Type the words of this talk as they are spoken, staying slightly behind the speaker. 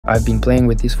I've been playing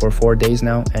with this for 4 days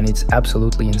now, and it's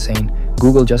absolutely insane.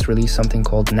 Google just released something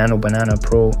called NanoBanana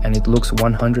Pro, and it looks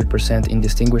 100%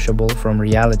 indistinguishable from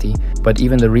reality, but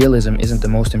even the realism isn't the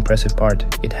most impressive part.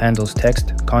 It handles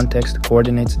text, context,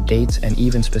 coordinates, dates, and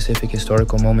even specific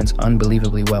historical moments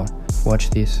unbelievably well. Watch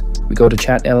this. We go to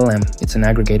Chat LLM. It's an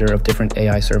aggregator of different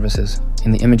AI services.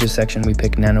 In the images section, we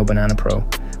pick NanoBanana Pro.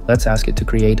 Let's ask it to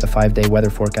create a 5-day weather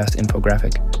forecast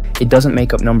infographic. It doesn't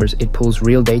make up numbers, it pulls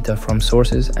real data from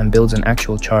sources and builds an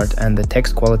actual chart, and the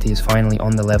text quality is finally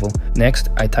on the level. Next,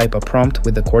 I type a prompt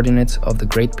with the coordinates of the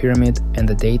Great Pyramid and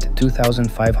the date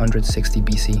 2560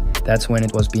 BC. That's when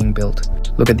it was being built.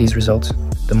 Look at these results.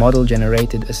 The model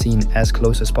generated a scene as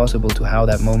close as possible to how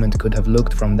that moment could have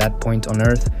looked from that point on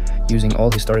Earth, using all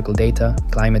historical data,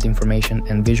 climate information,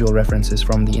 and visual references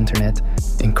from the internet.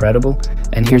 Incredible.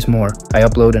 And here's more. I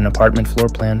upload an apartment floor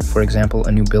plan, for example,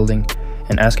 a new building,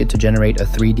 and ask it to generate a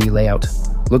 3D layout.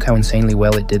 Look how insanely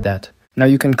well it did that. Now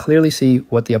you can clearly see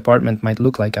what the apartment might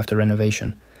look like after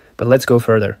renovation. But let's go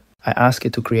further. I ask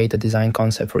it to create a design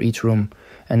concept for each room,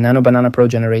 and NanoBanana Pro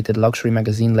generated luxury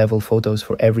magazine level photos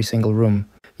for every single room.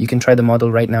 You can try the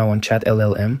model right now on Chat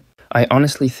LLM. I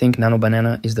honestly think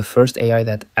NanoBanana is the first AI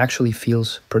that actually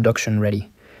feels production ready.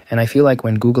 And I feel like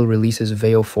when Google releases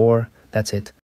Veo 4, that's it.